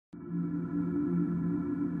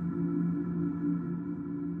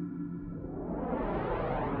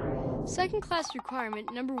Second class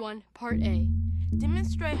requirement number 1, Part A.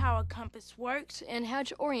 Demonstrate how a compass works And how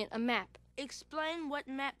to orient a map. Explain what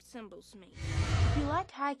map symbols mean. If you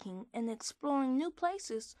like hiking and exploring new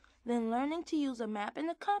places, then learning to use a map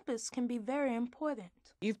and a compass can be very important.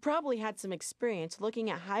 You've probably had some experience looking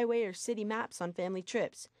at highway or city maps on family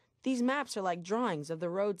trips. These maps are like drawings of the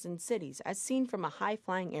roads and cities as seen from a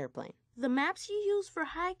high-flying airplane. The maps you use for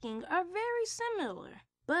hiking are very similar,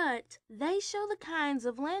 but they show the kinds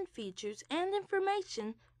of land features and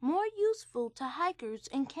information more useful to hikers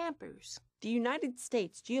and campers. The United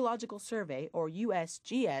States Geological Survey, or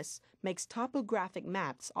USGS, makes topographic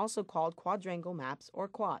maps, also called quadrangle maps or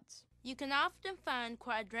quads. You can often find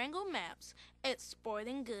quadrangle maps at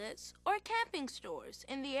sporting goods or camping stores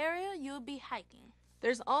in the area you'll be hiking.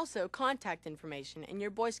 There's also contact information in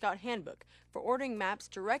your Boy Scout handbook for ordering maps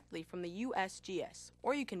directly from the USGS,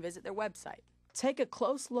 or you can visit their website. Take a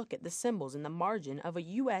close look at the symbols in the margin of a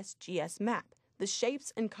USGS map. The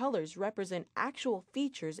shapes and colors represent actual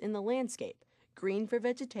features in the landscape. Green for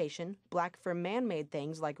vegetation, black for man-made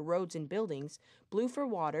things like roads and buildings, blue for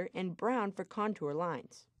water, and brown for contour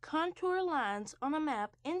lines. Contour lines on a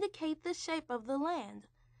map indicate the shape of the land.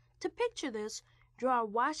 To picture this, draw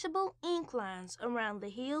washable ink lines around the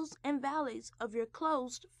hills and valleys of your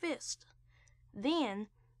closed fist. Then,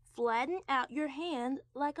 flatten out your hand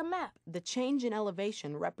like a map. The change in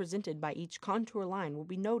elevation represented by each contour line will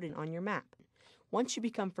be noted on your map. Once you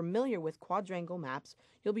become familiar with quadrangle maps,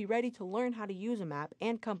 you'll be ready to learn how to use a map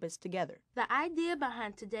and compass together. The idea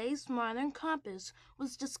behind today's modern compass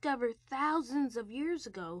was discovered thousands of years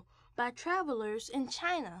ago by travelers in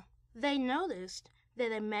China. They noticed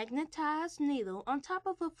that a magnetized needle on top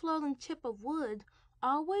of a floating chip of wood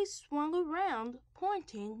always swung around,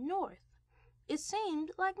 pointing north. It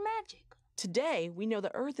seemed like magic. Today, we know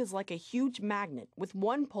the Earth is like a huge magnet, with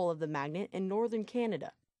one pole of the magnet in northern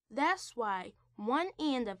Canada. That's why one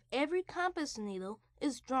end of every compass needle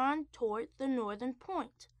is drawn toward the northern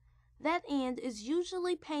point. That end is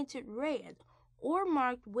usually painted red or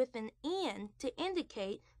marked with an N to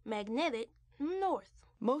indicate magnetic north.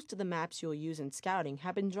 Most of the maps you'll use in scouting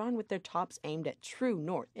have been drawn with their tops aimed at true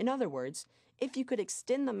north. In other words, if you could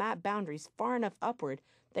extend the map boundaries far enough upward,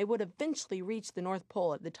 they would eventually reach the North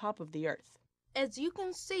Pole at the top of the Earth. As you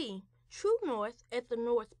can see, true north at the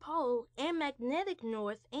North Pole and magnetic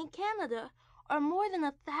north in Canada are more than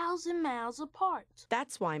 1,000 miles apart.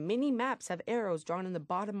 That's why many maps have arrows drawn in the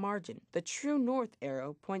bottom margin. The true north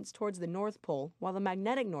arrow points towards the North Pole, while the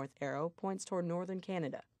magnetic north arrow points toward northern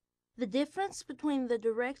Canada. The difference between the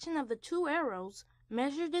direction of the two arrows,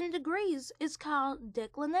 measured in degrees, is called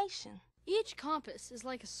declination. Each compass is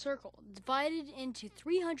like a circle divided into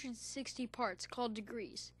 360 parts called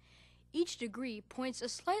degrees. Each degree points a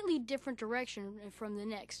slightly different direction from the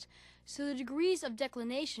next, so the degrees of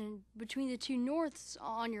declination between the two norths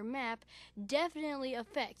on your map definitely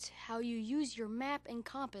affect how you use your map and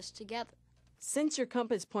compass together. Since your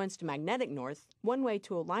compass points to magnetic north, one way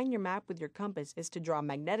to align your map with your compass is to draw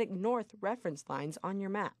magnetic north reference lines on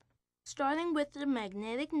your map. Starting with the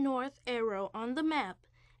magnetic north arrow on the map,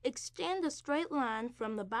 extend a straight line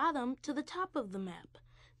from the bottom to the top of the map.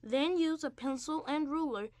 Then use a pencil and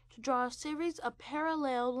ruler to draw a series of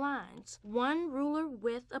parallel lines, one ruler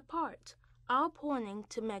width apart, all pointing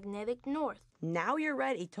to magnetic north. Now you're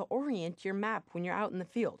ready to orient your map when you're out in the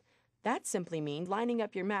field. That simply means lining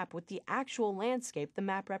up your map with the actual landscape the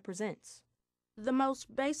map represents. The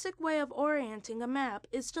most basic way of orienting a map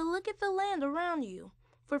is to look at the land around you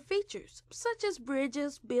for features such as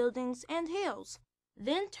bridges, buildings, and hills.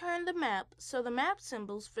 Then turn the map so the map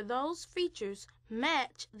symbols for those features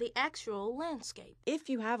match the actual landscape. If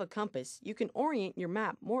you have a compass, you can orient your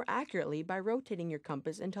map more accurately by rotating your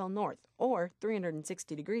compass until north, or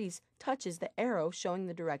 360 degrees, touches the arrow showing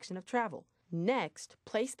the direction of travel. Next,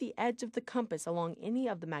 place the edge of the compass along any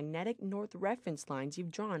of the magnetic north reference lines you've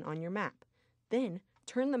drawn on your map. Then,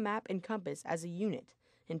 turn the map and compass as a unit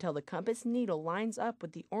until the compass needle lines up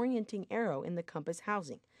with the orienting arrow in the compass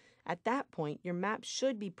housing. At that point, your map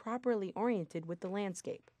should be properly oriented with the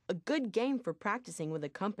landscape. A good game for practicing with a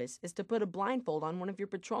compass is to put a blindfold on one of your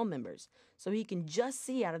patrol members so he can just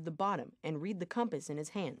see out of the bottom and read the compass in his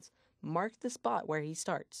hands. Mark the spot where he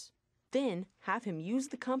starts. Then, have him use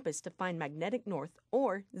the compass to find magnetic north,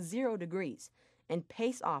 or 0 degrees, and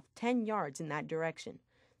pace off 10 yards in that direction.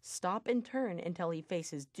 Stop and turn until he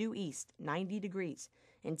faces due east, 90 degrees,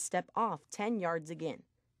 and step off 10 yards again.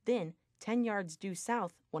 Then, 10 yards due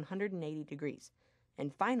south, 180 degrees.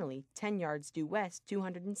 And finally, 10 yards due west,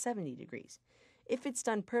 270 degrees. If it's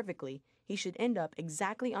done perfectly, he should end up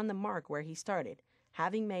exactly on the mark where he started,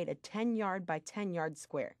 having made a 10-yard by 10-yard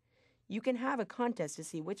square. You can have a contest to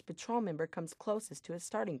see which patrol member comes closest to a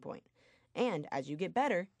starting point. And as you get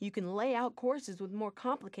better, you can lay out courses with more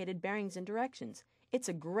complicated bearings and directions. It's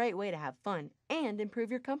a great way to have fun and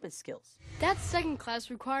improve your compass skills. That's second class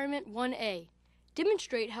requirement 1A.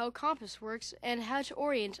 Demonstrate how a compass works and how to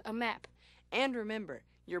orient a map. And remember,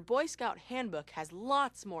 your Boy Scout handbook has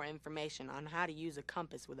lots more information on how to use a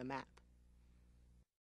compass with a map.